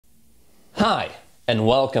Hi, and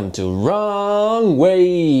welcome to Wrong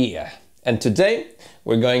Way. And today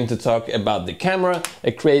we're going to talk about the camera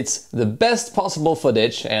that creates the best possible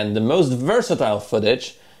footage and the most versatile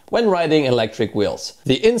footage when riding electric wheels,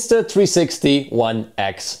 the Insta360 ONE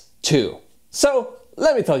X2. So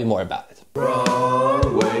let me tell you more about it.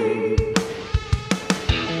 Wrong Way.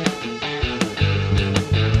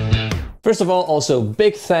 First of all, also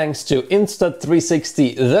big thanks to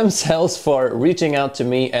Insta360 themselves for reaching out to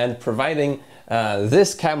me and providing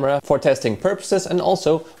this camera for testing purposes and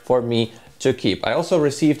also for me to keep. I also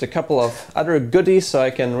received a couple of other goodies so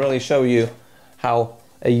I can really show you how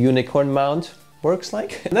a unicorn mount works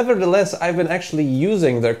like. Nevertheless, I've been actually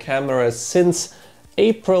using their camera since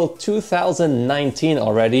April 2019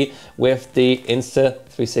 already with the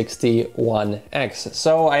Insta360 ONE X.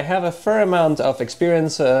 So I have a fair amount of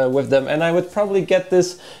experience with them, and I would probably get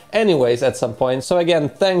this anyways at some point. So again,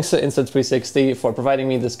 thanks to Insta360 for providing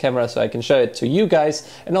me this camera so I can show it to you guys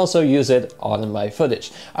and also use it on my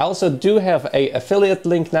footage. I also do have an affiliate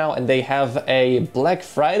link now, and they have a Black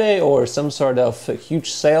Friday or some sort of huge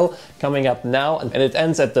sale coming up now, and it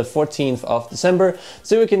ends at the 14th of December.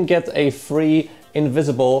 So you can get a free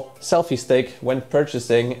invisible selfie stick when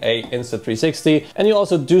purchasing a Insta360, and you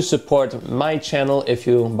also do support my channel if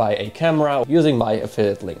you buy a camera using my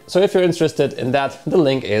affiliate link. So if you're interested in that, the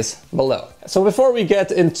link is below. So before we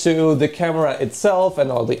get into the camera itself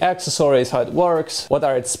and all the accessories, how it works, what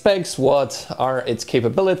are its specs, what are its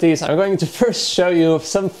capabilities, I'm going to first show you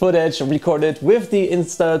some footage recorded with the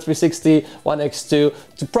Insta360 ONE X2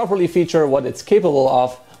 to properly feature what it's capable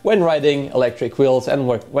of when riding electric wheels and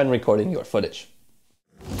when recording your footage.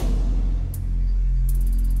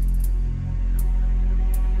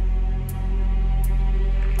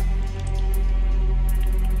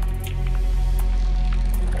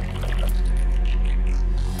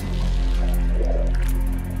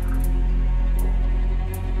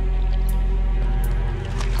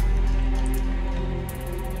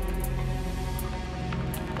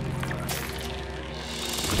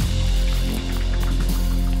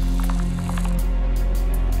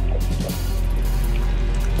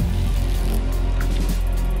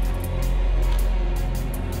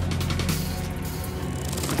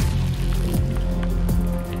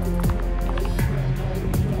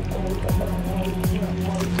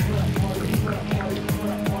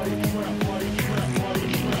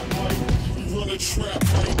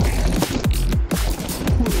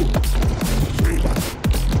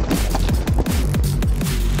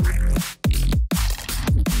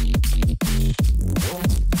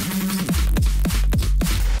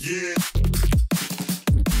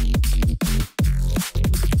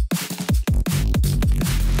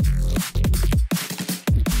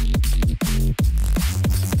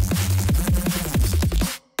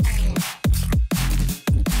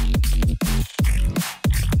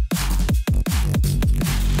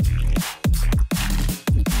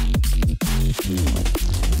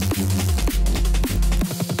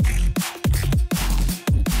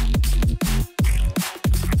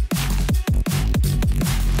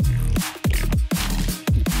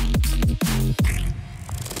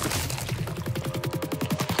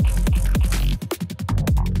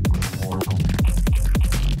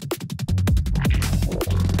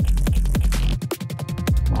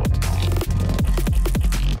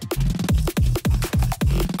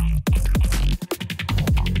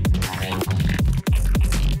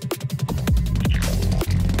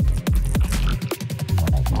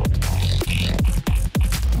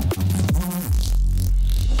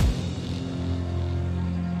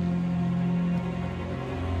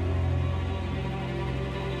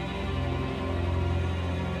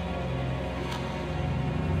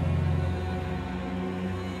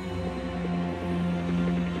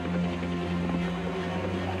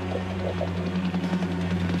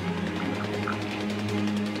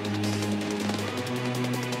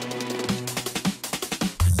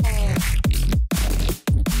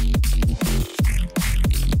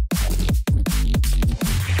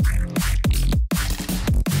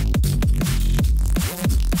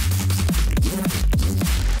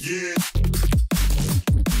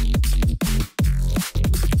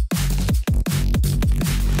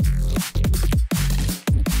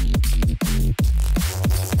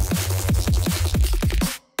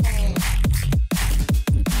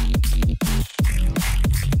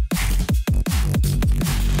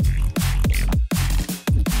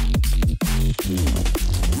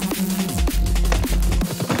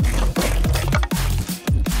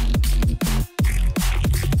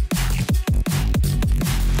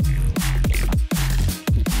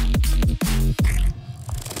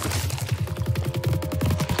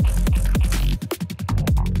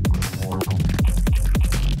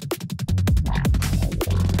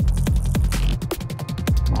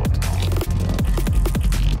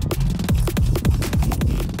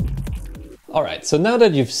 All right, so now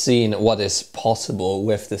that you've seen what is possible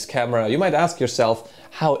with this camera, you might ask yourself,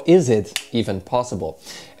 how is it even possible?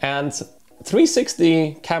 And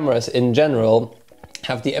 360 cameras in general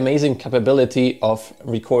have the amazing capability of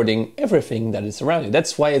recording everything that is around you.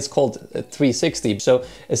 That's why it's called 360. So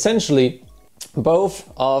essentially, both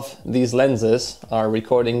of these lenses are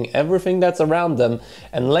recording everything that's around them,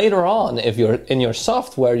 and later on, if you're in your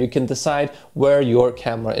software, you can decide where your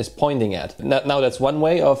camera is pointing at. Now that's one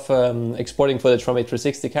way of exporting footage from a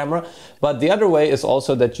 360 camera, but the other way is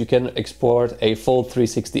also that you can export a full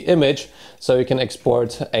 360 image, so you can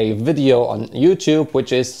export a video on YouTube,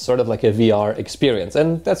 which is sort of like a VR experience,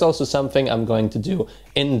 and that's also something I'm going to do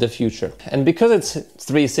in the future. And because it's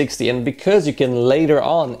 360 and because you can later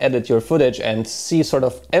on edit your footage and see sort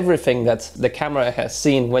of everything that the camera has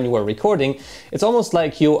seen when you were recording, it's almost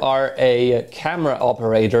like you are a camera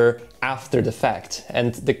operator after the fact.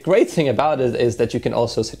 And the great thing about it is that you can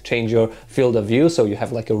also change your field of view, so you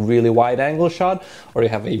have like a really wide angle shot or you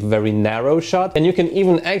have a very narrow shot, and you can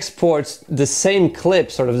even export the same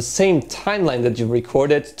clip, sort of the same timeline that you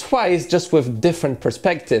recorded twice, just with different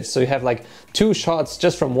perspectives. So you have like 2 shots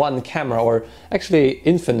just from one camera, or actually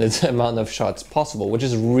infinite amount of shots possible, which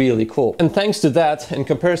is really cool. And thanks to that, in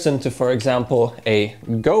comparison to, for example, a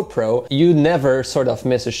GoPro, you never sort of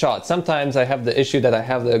miss a shot. Sometimes I have the issue that I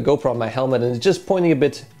have the GoPro on my helmet and it's just pointing a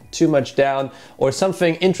bit too much down, or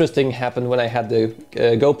something interesting happened when I had the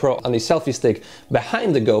GoPro on the selfie stick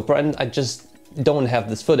behind the GoPro and I just don't have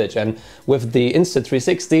this footage, and with the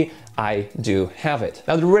Insta360 I do have it.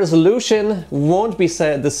 Now the resolution won't be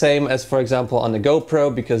the same as, for example, on the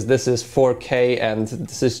GoPro, because this is 4K and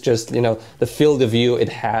this is just, you know, the field of view it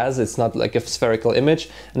has. It's not like a spherical image,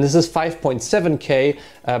 and this is 5.7K,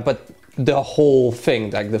 but the whole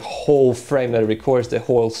thing, like the whole frame that records the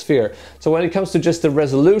whole sphere. So when it comes to just the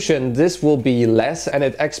resolution, this will be less, and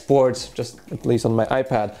it exports, just at least on my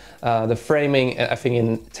iPad, the framing, I think,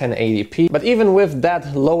 in 1080p. But even with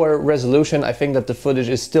that lower resolution, I think that the footage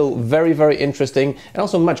is still very, very interesting and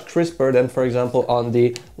also much crisper than, for example, on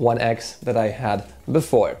the 1X that I had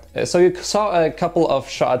before. So you saw a couple of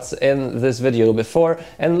shots in this video before,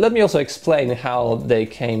 and let me also explain how they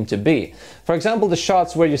came to be. For example, the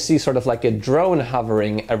shots where you see sort of like a drone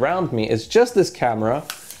hovering around me is just this camera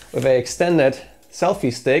with an extended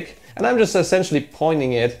selfie stick, and I'm just essentially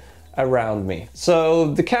pointing it around me.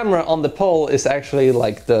 So the camera on the pole is actually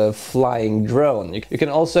like the flying drone. You can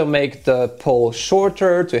also make the pole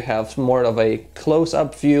shorter to have more of a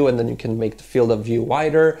close-up view, and then you can make the field of view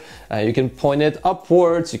wider. You can point it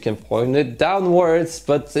upwards, you can point it downwards,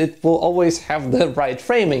 but it will always have the right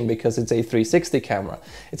framing because it's a 360 camera.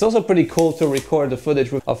 It's also pretty cool to record the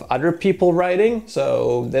footage of other people riding,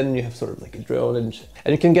 so then you have sort of like a drone, and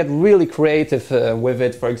you can get really creative with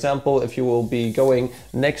it. For example, if you will be going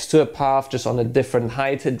next to a path just on a different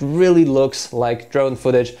height, it really looks like drone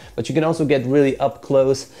footage, but you can also get really up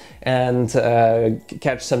close and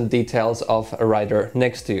catch some details of a rider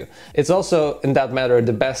next to you. It's also, in that matter,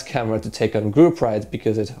 the best camera to take on group rides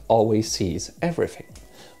because it always sees everything.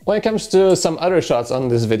 When it comes to some other shots on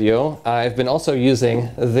this video, I've been also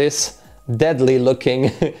using this deadly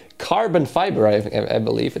looking carbon fiber, I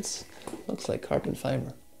believe looks like carbon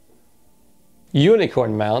fiber,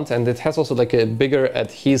 unicorn mount, and it has also like a bigger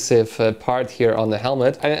adhesive part here on the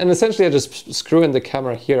helmet, and essentially I just screw in the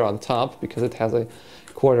camera here on top because it has a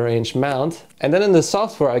 1/4 inch mount, and then in the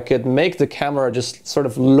software I could make the camera just sort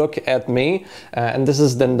of look at me, and this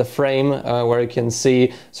is then the frame where you can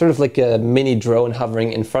see sort of like a mini drone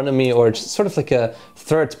hovering in front of me, or just sort of like a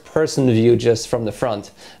third-person view just from the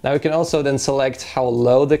front. Now you can also then select how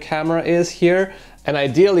low the camera is here, and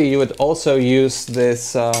ideally you would also use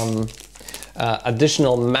this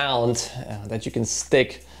additional mount that you can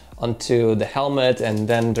stick onto the helmet, and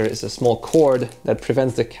then there is a small cord that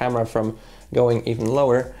prevents the camera from going even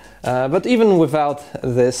lower. But even without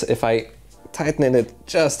this, if I tighten it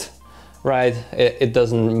just right, it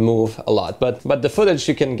doesn't move a lot. But the footage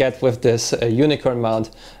you can get with this unicorn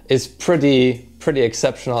mount is pretty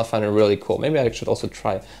exceptional. I find it really cool. Maybe I should also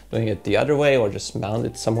try doing it the other way, or just mount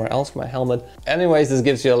it somewhere else, my helmet. Anyways, this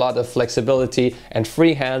gives you a lot of flexibility and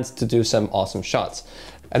free hands to do some awesome shots.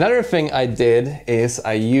 Another thing I did is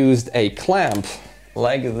I used a clamp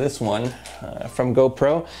like this one from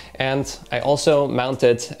GoPro, and I also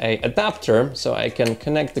mounted a adapter so I can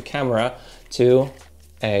connect the camera to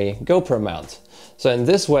a GoPro mount. So in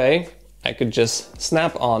this way I could just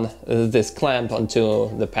snap on this clamp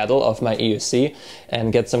onto the pedal of my EUC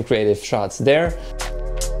and get some creative shots there.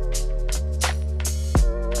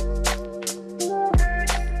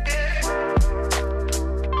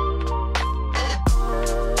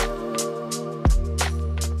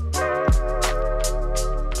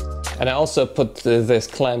 And I also put this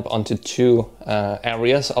clamp onto two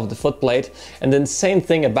areas of the footplate. And then same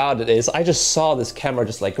thing about it is I just saw this camera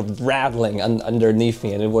just like rattling underneath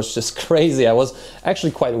me, and it was just crazy. I was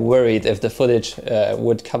actually quite worried if the footage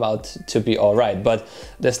would come out to be all right, but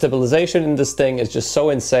the stabilization in this thing is just so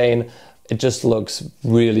insane. It just looks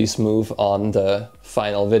really smooth on the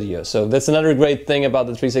final video. So that's another great thing about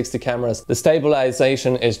the 360 cameras. The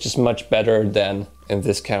stabilization is just much better than in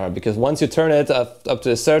this camera, because once you turn it up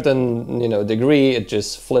to a certain degree, it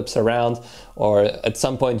just flips around, or at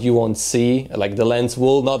some point you won't see, like the lens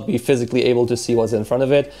will not be physically able to see what's in front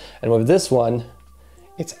of it. And with this one,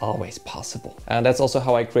 it's always possible. And that's also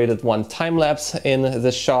how I created one time lapse in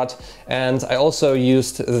this shot. And I also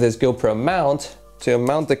used this GoPro mount to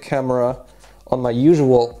mount the camera on my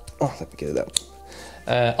usual, let me get it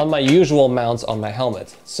out, on my usual mounts on my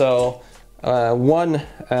helmet. So one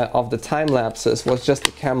of the time lapses was just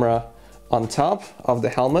the camera on top of the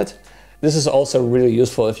helmet. This is also really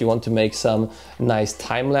useful if you want to make some nice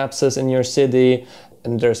time lapses in your city.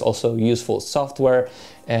 And there's also useful software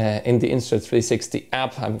in the Insta360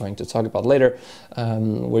 app I'm going to talk about later,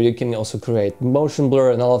 where you can also create motion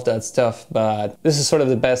blur and all of that stuff. But this is sort of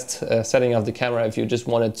the best setting of the camera if you just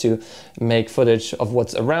wanted to make footage of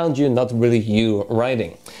what's around you, not really you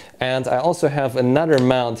riding. And I also have another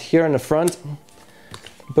mount here in the front,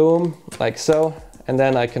 boom, like so. And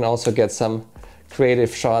then I can also get some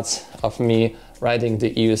creative shots of me riding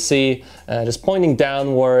the EUC, just pointing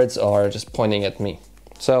downwards or just pointing at me.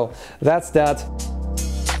 So that's that.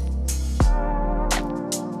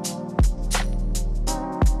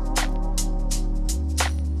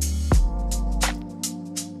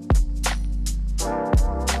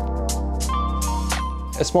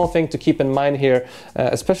 A small thing to keep in mind here,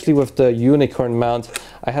 especially with the unicorn mount,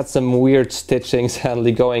 I had some weird stitching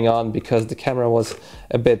sadly going on because the camera was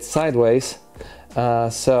a bit sideways.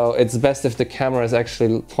 So it's best if the camera is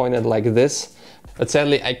actually pointed like this. But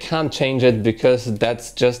sadly I can't change it because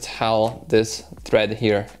that's just how this thread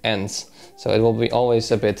here ends. So it will be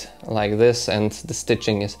always a bit like this, and the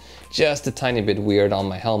stitching is just a tiny bit weird on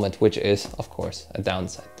my helmet, which is of course a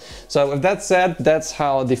downside. So with that said, that's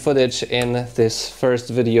how the footage in this first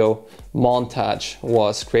video montage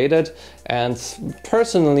was created. And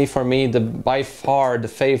personally for me, by far the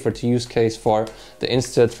favorite use case for the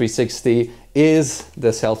Insta360 is the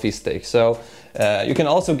selfie stick. So you can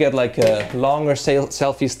also get like a longer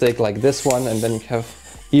selfie stick like this one, and then you have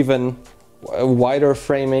even wider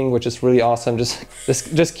framing, which is really awesome.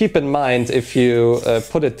 Just keep in mind, if you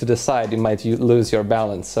put it to the side, you might lose your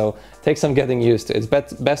balance. So take some getting used to. It's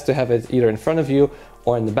best to have it either in front of you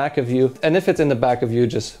or in the back of you. And if it's in the back of you,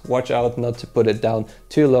 just watch out not to put it down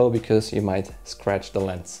too low, because you might scratch the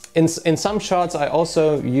lens. In some shots, I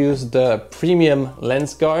also use the premium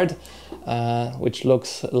lens guard, which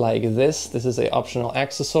looks like this. This is an optional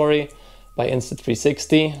accessory by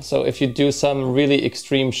Insta360. So if you do some really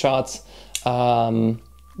extreme shots,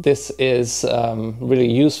 this is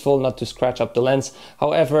really useful not to scratch up the lens.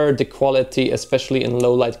 However, the quality, especially in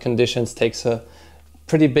low light conditions, takes a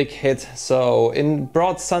pretty big hit. So in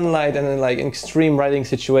broad sunlight and in like extreme riding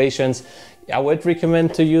situations, I would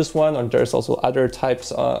recommend to use one, or there's also other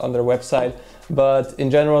types on their website. But in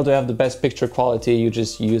general, to have the best picture quality, you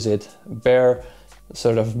just use it bare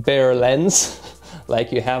lens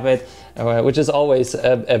like you have it, which is always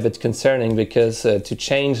a bit concerning, because to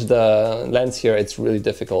change the lens here, it's really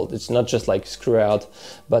difficult. It's not just like screw out,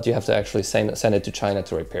 but you have to actually send it to China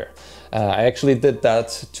to repair. I actually did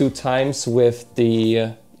that 2 times with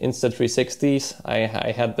the Insta360s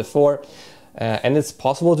I had before, and it's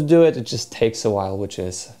possible to do it. It just takes a while, which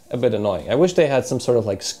is a bit annoying. I wish they had some sort of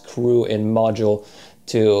like screw-in module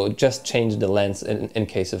to just change the lens in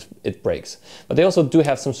case if it breaks. But they also do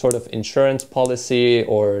have some sort of insurance policy,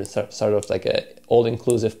 or sort of like a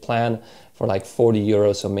all-inclusive plan for like 40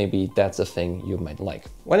 euros, so maybe that's a thing you might like.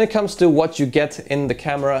 When it comes to what you get in the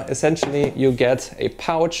camera, essentially you get a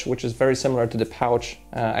pouch, which is very similar to the pouch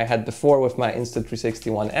I had before with my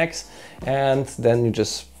Insta360 One X, and then you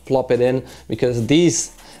just plop it in, because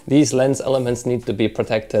these lens elements need to be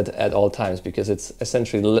protected at all times, because it's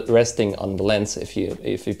essentially resting on the lens if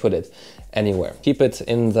you put it anywhere. Keep it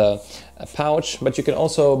in the pouch, but you can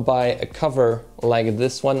also buy a cover like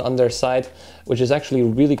this one on their site, which is actually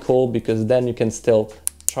really cool, because then you can still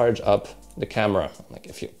charge up the camera, like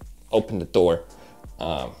if you open the door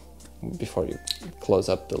before you close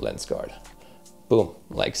up the lens guard. Boom,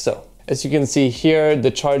 like so. As you can see here, the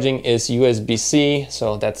charging is USB-C,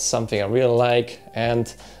 so that's something I really like.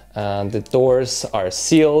 And The doors are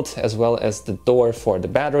sealed, as well as the door for the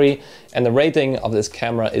battery. And the rating of this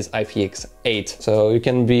camera is IPX8. So you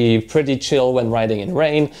can be pretty chill when riding in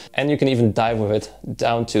rain, and you can even dive with it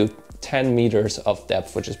down to 10 meters of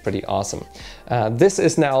depth, which is pretty awesome. This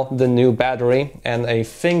is now the new battery, and a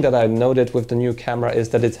thing that I noted with the new camera is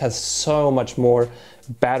that it has so much more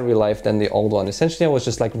battery life than the old one. Essentially, I was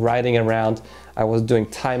just like riding around, I was doing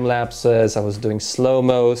time lapses, I was doing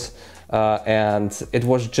slow-mos, and it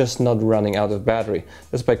was just not running out of battery.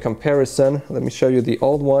 Just by comparison, let me show you the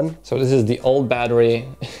old one. So this is the old battery.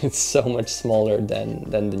 It's so much smaller than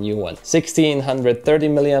the new one. 1630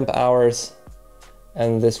 milliamp hours,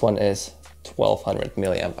 and this one is 1200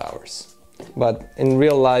 milliamp hours. But in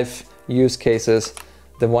real life use cases,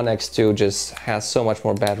 the One X2 just has so much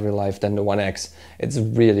more battery life than the One X. It's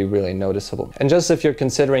really, really noticeable. And just if you're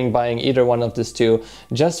considering buying either one of these two,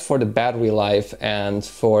 just for the battery life and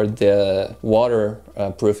for the water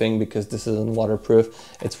proofing, because this isn't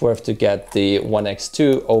waterproof, it's worth to get the One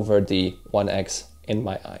X2 over the One X in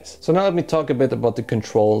my eyes. So now let me talk a bit about the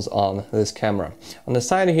controls on this camera. On the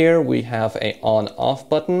side here, we have a on-off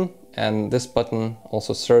button, and this button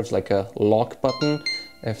also serves like a lock button.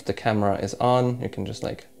 If the camera is on, you can just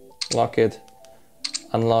like lock it,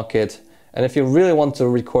 unlock it. And if you really want to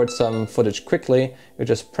record some footage quickly, you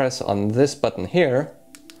just press on this button here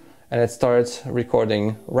and it starts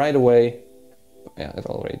recording right away. Yeah, it's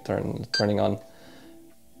already turning on.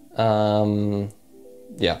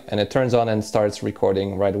 Yeah, and it turns on and starts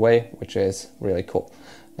recording right away, which is really cool.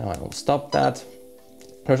 Now I will stop that.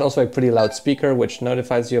 There's also a pretty loud speaker which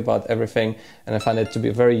notifies you about everything, and I find it to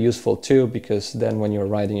be very useful too, because then when you're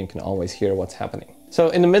riding you can always hear what's happening. So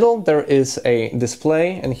in the middle there is a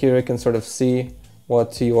display, and here you can sort of see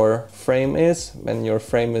what your frame is, and your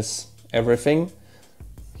frame is everything.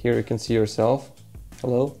 Here you can see yourself.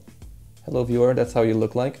 Hello. Hello viewer, that's how you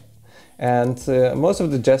look like. And most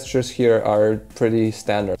of the gestures here are pretty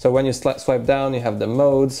standard. So when you swipe down, you have the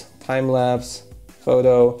modes, time-lapse,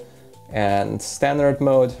 photo, and standard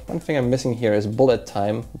mode. One thing I'm missing here is bullet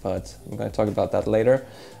time, but I'm going to talk about that later.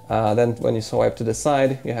 Then when you swipe to the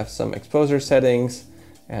side, you have some exposure settings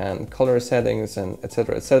and color settings and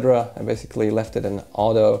etc, etc. I basically left it in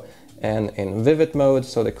auto and in vivid mode,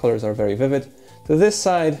 so the colors are very vivid. To this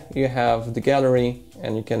side, you have the gallery,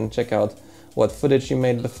 and you can check out what footage you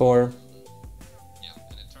made before. Yeah,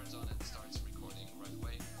 and it turns on and starts recording right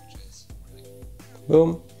away, which is really cool.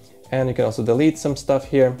 Boom. And you can also delete some stuff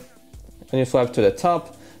here. When you swipe to the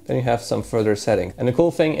top, then you have some further settings. And the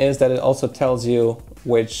cool thing is that it also tells you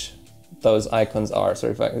which those icons are.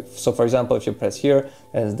 So, for example, if you press here,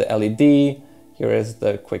 there's the LED, here is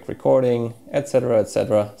the quick recording, etc,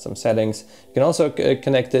 etc, some settings. You can also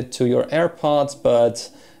connect it to your AirPods, but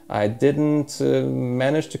I didn't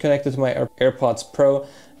manage to connect it to my AirPods Pro,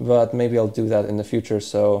 but maybe I'll do that in the future.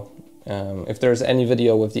 So if there's any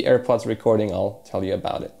video with the AirPods recording, I'll tell you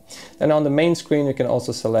about it. Then on the main screen, you can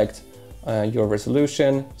also select your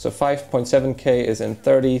resolution. So 5.7K is in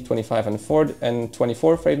 30, 25 and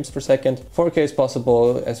 24 frames per second. 4K is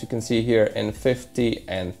possible, as you can see here, in 50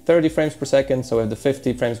 and 30 frames per second. So with the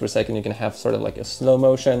 50 frames per second, you can have sort of like a slow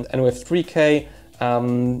motion. And with 3K,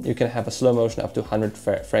 you can have a slow motion up to 100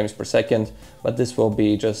 frames per second, but this will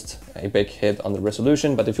be just a big hit on the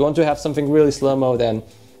resolution. But if you want to have something really slow-mo, then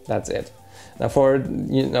that's it. Now for,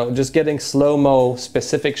 just getting slow-mo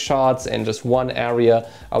specific shots in just one area,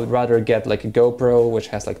 I would rather get like a GoPro, which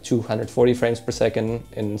has like 240 frames per second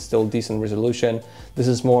in still decent resolution. This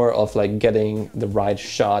is more of like getting the right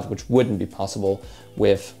shot, which wouldn't be possible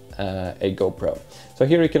with a GoPro. So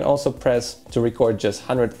here you can also press to record just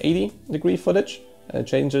 180-degree footage. It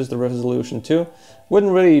changes the resolution too.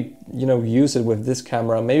 Wouldn't really, use it with this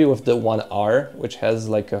camera. Maybe with the One R, which has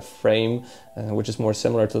like a frame, which is more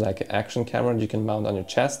similar to like an action camera that you can mount on your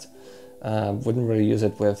chest. Wouldn't really use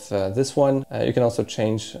it with this one. You can also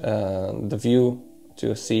change the view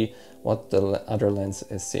to see what the other lens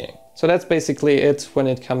is seeing. So that's basically it when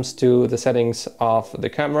it comes to the settings of the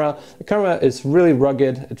camera. The camera is really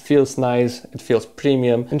rugged, it feels nice, it feels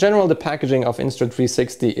premium. In general, the packaging of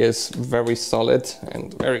Insta360 is very solid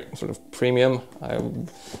and very sort of premium. I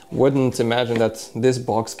wouldn't imagine that this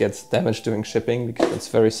box gets damaged during shipping because it's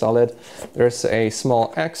very solid. There's a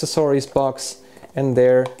small accessories box, and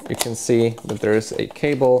there you can see that there's a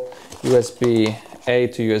cable, USB-A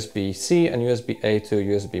to USB-C and USB-A to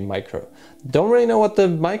USB micro. Don't really know what the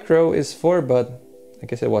micro is for, but I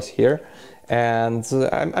guess it was here. And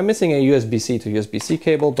I'm missing a USB-C to USB-C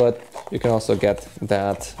cable, but you can also get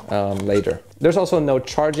that later. There's also no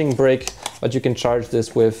charging brick, but you can charge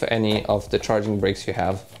this with any of the charging bricks you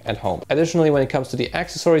have at home. Additionally, when it comes to the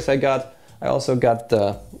accessories I got, I also got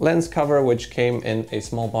the lens cover, which came in a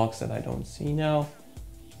small box that I don't see now.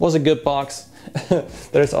 Was a good box.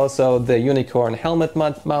 There's also the unicorn helmet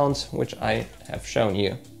mount, which I have shown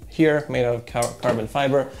you here, made out of carbon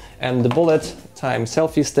fiber. And the bullet time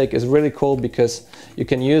selfie stick is really cool because you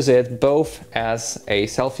can use it both as a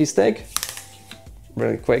selfie stick,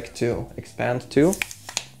 really quick to expand to,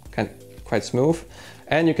 quite smooth,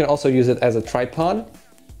 and you can also use it as a tripod.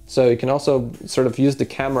 So you can also sort of use the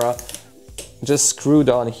camera just screwed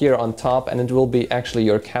on here on top, and it will be actually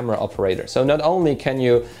your camera operator. So not only can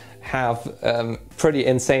you have pretty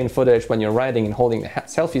insane footage when you're riding and holding the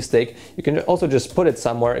selfie stick, you can also just put it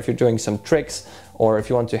somewhere if you're doing some tricks or if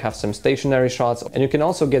you want to have some stationary shots. And you can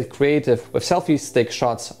also get creative with selfie stick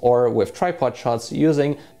shots or with tripod shots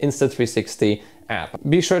using Insta360 app.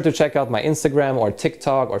 Be sure to check out my Instagram or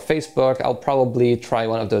TikTok or Facebook. I'll probably try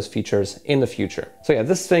one of those features in the future. So yeah,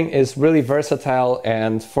 this thing is really versatile,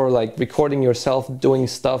 and for like recording yourself doing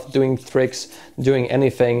stuff, doing tricks, doing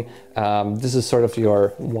anything, this is sort of your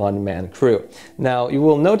one-man crew. Now you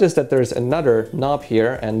will notice that there's another knob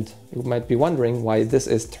here, and you might be wondering why this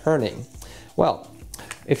is turning. Well,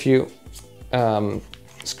 if you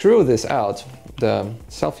screw this out, the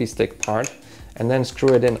selfie stick part, and then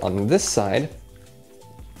screw it in on this side,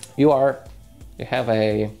 you have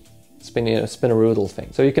a spinneroodle thing.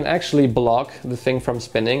 So you can actually block the thing from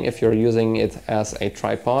spinning if you're using it as a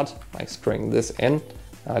tripod, by screwing this in.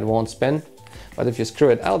 Now it won't spin. But if you screw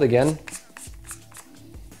it out again,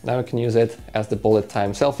 now you can use it as the bullet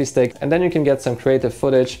time selfie stick. And then you can get some creative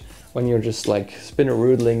footage when you're just like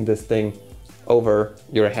spinneroodling this thing over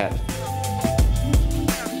your head.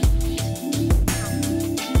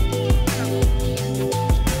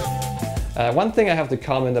 One thing I have to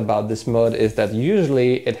comment about this mode is that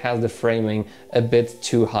usually it has the framing a bit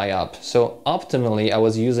too high up. So optimally I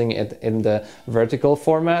was using it in the vertical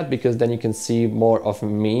format because then you can see more of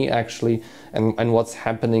me actually and what's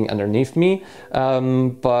happening underneath me.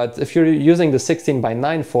 But if you're using the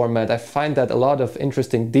 16:9 format, I find that a lot of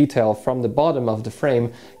interesting detail from the bottom of the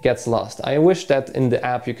frame gets lost. I wish that in the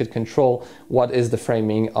app you could control what is the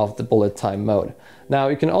framing of the bullet time mode. Now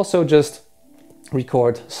you can also just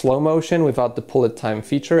record slow motion without the bullet time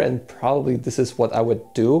feature, and probably this is what I would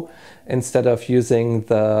do instead of using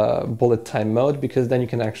the bullet time mode, because then you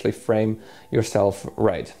can actually frame yourself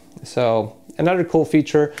right. So another cool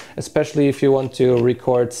feature, especially if you want to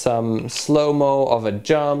record some slow-mo of a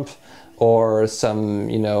jump or some,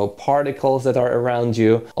 you know, particles that are around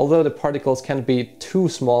you, although the particles can't be too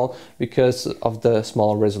small because of the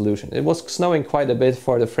small resolution. It was snowing quite a bit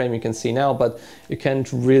for the frame you can see now, but you can't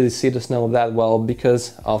really see the snow that well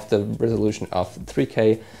because of the resolution of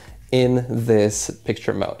 3K in this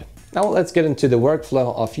picture mode. Now let's get into the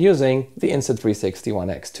workflow of using the Insta360 One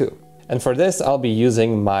X2. And for this, I'll be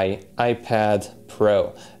using my iPad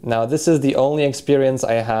Pro. Now, this is the only experience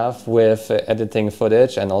I have with editing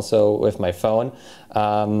footage and also with my phone.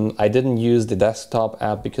 I didn't use the desktop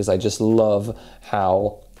app because I just love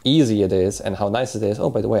how easy it is and how nice it is. Oh,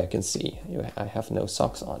 by the way, I can see I have no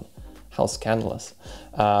socks on. How scandalous.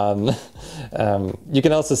 You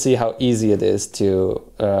can also see how easy it is to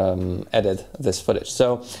edit this footage.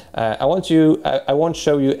 So I won't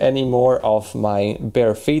show you any more of my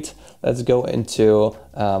bare feet. Let's go into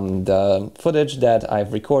the footage that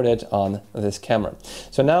I've recorded on this camera.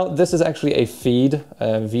 So now this is actually a feed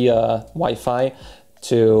via Wi-Fi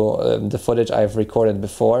to the footage I've recorded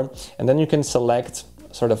before. And then you can select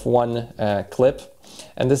sort of one clip,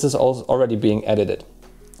 and this is also already being edited.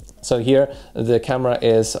 So here the camera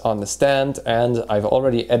is on the stand, and I've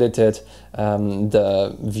already edited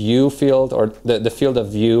the view field, or the field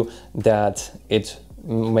of view that it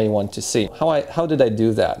may want to see. How did I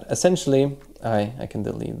do that? Essentially, I can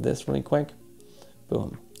delete this really quick.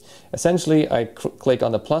 Boom. Essentially, I click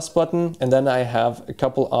on the plus button, and then I have a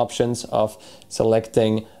couple options of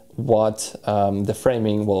selecting what the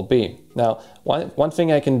framing will be. Now, one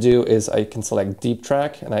thing I can do is I can select deep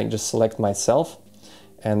track, and I just select myself,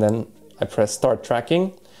 and then I press start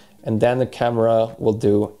tracking, and then the camera will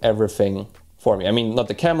do everything for me. I mean, not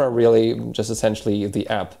the camera really, just essentially the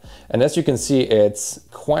app. And as you can see, it's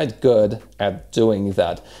quite good at doing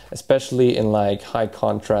that, especially in like high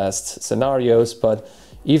contrast scenarios. But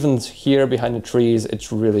even here behind the trees,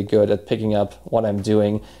 it's really good at picking up what I'm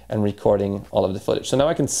doing and recording all of the footage. So now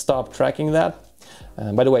I can stop tracking that.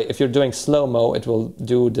 By the way, if you're doing slow-mo, it will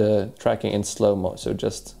do the tracking in slow-mo, so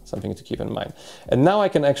just something to keep in mind. And now I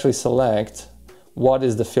can actually select what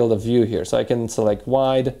is the field of view here. So I can select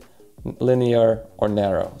wide, linear, or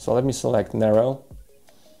narrow. So let me select narrow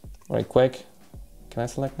right quick. Can I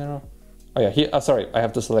select narrow? Oh yeah, here, sorry, I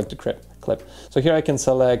have to select the clip. So here I can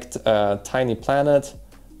select tiny planet,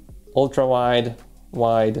 ultra wide,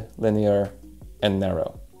 wide, linear, and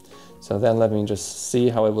narrow. So then let me just see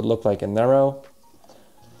how it would look like in narrow.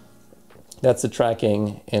 That's the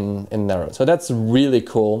tracking in narrow. So that's really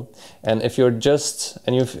cool. And if you're just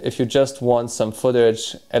if you just want some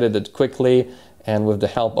footage edited quickly and with the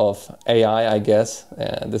help of AI, I guess,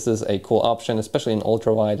 this is a cool option, especially in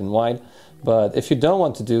ultra wide and wide. But if you don't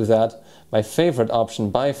want to do that, my favorite option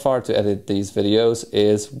by far to edit these videos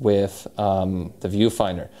is with the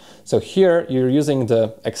viewfinder. So here you're using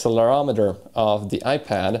the accelerometer of the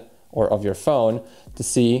iPad or of your phone to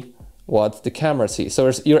see what the camera sees.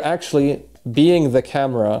 So you're actually being the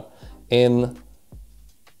camera in,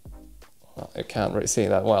 well, I can't really see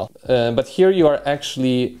that well, but here you are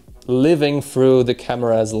actually living through the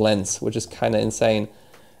camera's lens, which is kind of insane.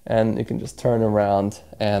 And you can just turn around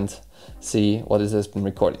and see what it has been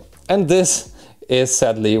recording. And this is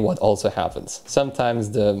sadly what also happens.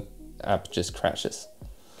 Sometimes the app just crashes.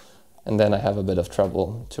 And then I have a bit of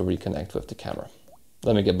trouble to reconnect with the camera.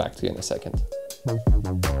 Let me get back to you in a second.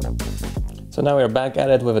 So now we're back at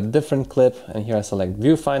it with a different clip, and here I select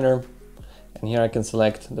viewfinder, and here I can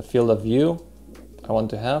select the field of view I want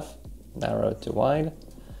to have, narrow to wide,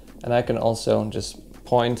 and I can also just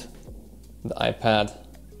point the iPad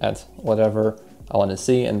at whatever I want to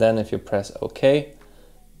see, and then if you press OK,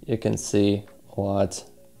 you can see what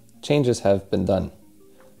changes have been done.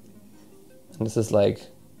 And this is like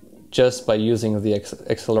just by using the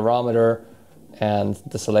accelerometer and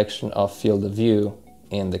the selection of field of view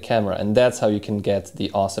in the camera, and that's how you can get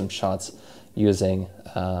the awesome shots using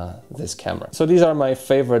this camera. So these are my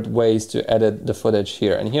favorite ways to edit the footage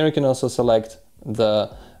here, and here you can also select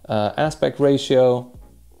the aspect ratio,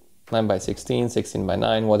 9:16,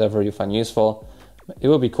 16:9, whatever you find useful. It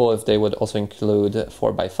would be cool if they would also include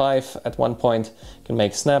 4:5 at one point. You can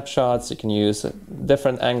make snapshots, you can use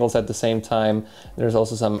different angles at the same time. There's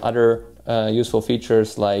also some other useful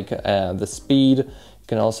features like the speed. You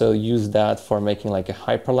can also use that for making like a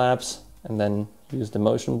hyperlapse and then use the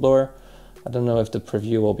motion blur. I don't know if the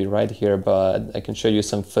preview will be right here, but I can show you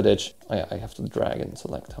some footage. Oh yeah, I have to drag and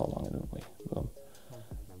select how long it will be. Boom.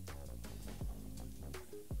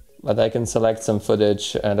 But I can select some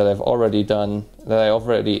footage that I've already done, that I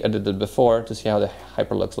already edited before, to see how the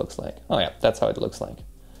hyperlux looks like. Oh yeah, that's how it looks like.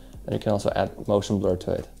 And you can also add motion blur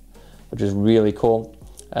to it, which is really cool.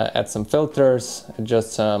 Add some filters,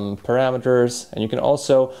 adjust some parameters, and you can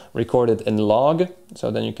also record it in log, so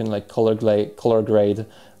then you can like color grade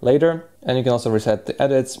later. And you can also reset the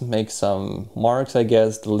edits, make some marks, I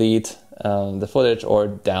guess, delete the footage or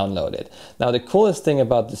download it. Now the coolest thing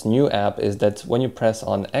about this new app is that when you press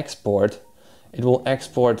on export, it will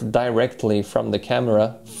export directly from the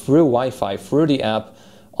camera through Wi-Fi, through the app,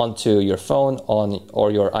 onto your phone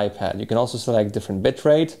or your iPad. You can also select different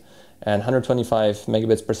bitrate, and 125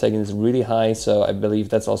 megabits per second is really high, so I believe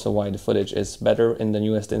that's also why the footage is better in the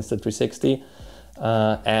newest Insta360.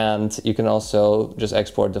 And you can also just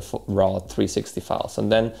export the raw 360 files.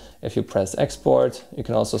 And then if you press export, you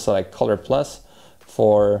can also select Color Plus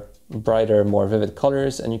for brighter, more vivid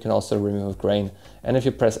colors, and you can also remove grain. And if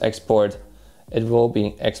you press export, it will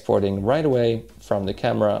be exporting right away from the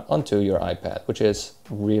camera onto your iPad, which is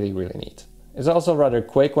really, really neat. It's also rather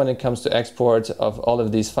quick when it comes to export of all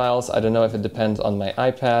of these files. I don't know if it depends on my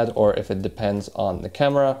iPad or if it depends on the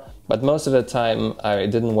camera, but most of the time I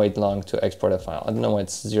didn't wait long to export a file. I don't know why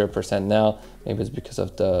it's 0% now. Maybe it's because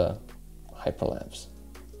of the hyperlapse.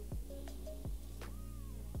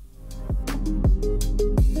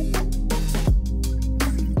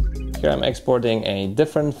 Here I'm exporting a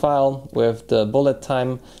different file with the bullet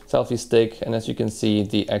time selfie stick, and as you can see,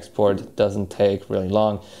 the export doesn't take really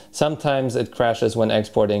long. Sometimes it crashes when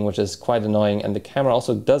exporting, which is quite annoying, and the camera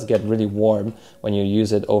also does get really warm when you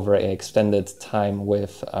use it over an extended time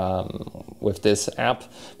with this app.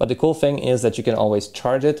 But the cool thing is that you can always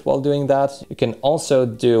charge it while doing that. You can also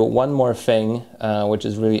do one more thing, which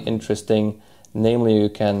is really interesting. Namely, you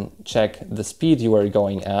can check the speed you are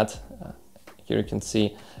going at. Here you can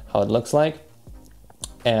see how it looks like,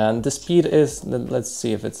 and the speed is, let's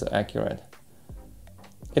see if it's accurate.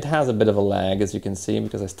 It has a bit of a lag, as you can see,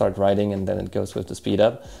 because I start writing and then it goes with the speed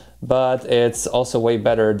up, but it's also way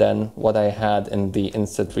better than what I had in the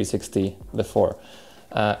Insta360 before.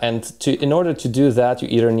 In order to do that, you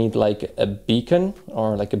either need like a beacon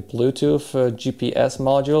or like a Bluetooth GPS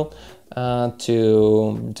module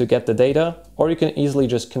to get the data, or you can easily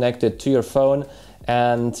just connect it to your phone,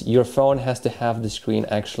 and your phone has to have the screen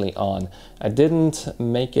actually on. I didn't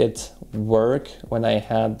make it work when I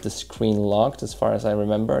had the screen locked, as far as I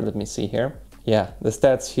remember. Let me see here. Yeah, the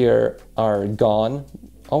stats here are gone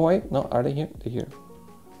Oh wait, no, are they here? They're here.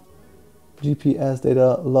 GPS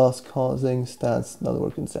data loss causing stats not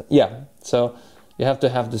working set. Yeah, so you have to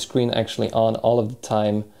have the screen actually on all of the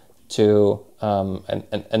time to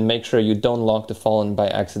and make sure you don't lock the phone by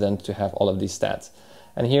accident to have all of these stats.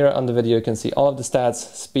 And here on the video you can see all of the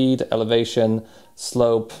stats: speed, elevation,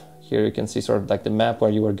 slope. Here you can see sort of like the map where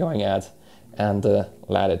you were going at, and the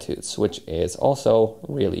latitudes, which is also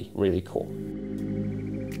really, really cool.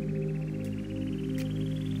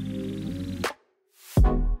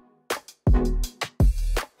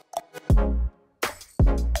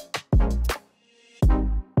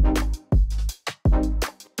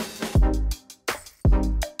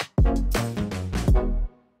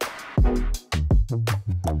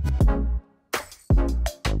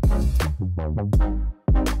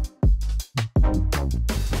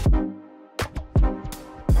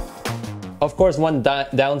 Of course, one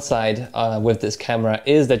downside with this camera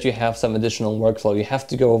is that you have some additional workflow. You have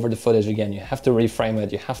to go over the footage again. You have to reframe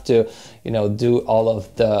it. You have to, you know, do all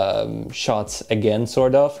of the shots again,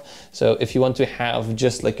 sort of. So if you want to have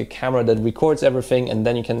just like a camera that records everything and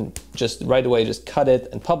then you can just right away just cut it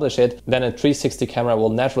and publish it, then a 360 camera will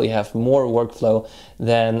naturally have more workflow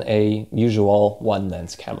than a usual one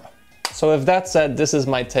lens camera. So with that said, this is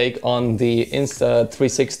my take on the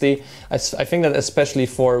Insta360. I think that especially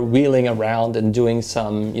for wheeling around and doing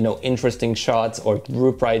some, you know, interesting shots or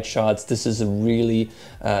group ride shots, this is really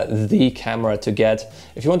the camera to get.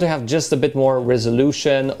 If you want to have just a bit more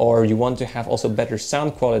resolution, or you want to have also better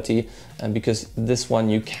sound quality, and because this one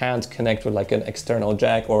you can't connect with like an external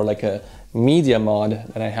jack or like a media mod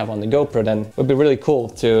that I have on the GoPro, then it would be really cool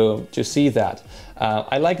to see that.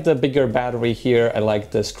 I like the bigger battery here, I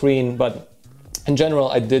like the screen, but in general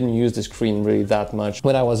I didn't use the screen really that much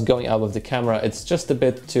when I was going out with the camera. It's just a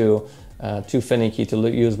bit too finicky to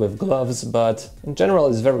use with gloves, but in general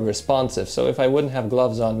it's very responsive. So if I wouldn't have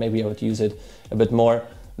gloves on, maybe I would use it a bit more.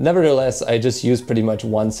 Nevertheless, I just use pretty much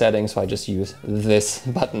one setting, so I just use this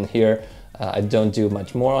button here. I don't do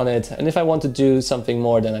much more on it, and if I want to do something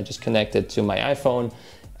more, then I just connect it to my iPhone,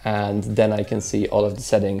 and then I can see all of the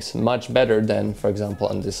settings much better than, for example,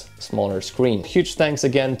 on this smaller screen. Huge thanks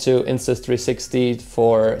again to Insta360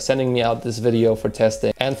 for sending me out this video for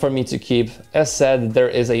testing and for me to keep. As said, there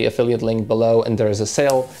is an affiliate link below and there is a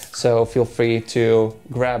sale, so feel free to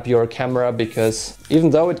grab your camera, because even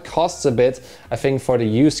though it costs a bit, I think for the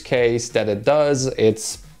use case that it does,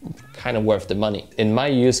 it's kind of worth the money. In my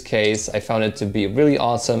use case, I found it to be really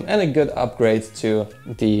awesome and a good upgrade to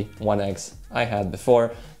the 1X I had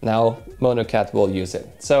before. Now Monocat will use it.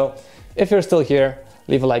 So if you're still here,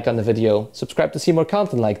 leave a like on the video, subscribe to see more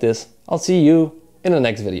content like this. I'll see you in the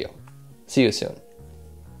next video. See you soon.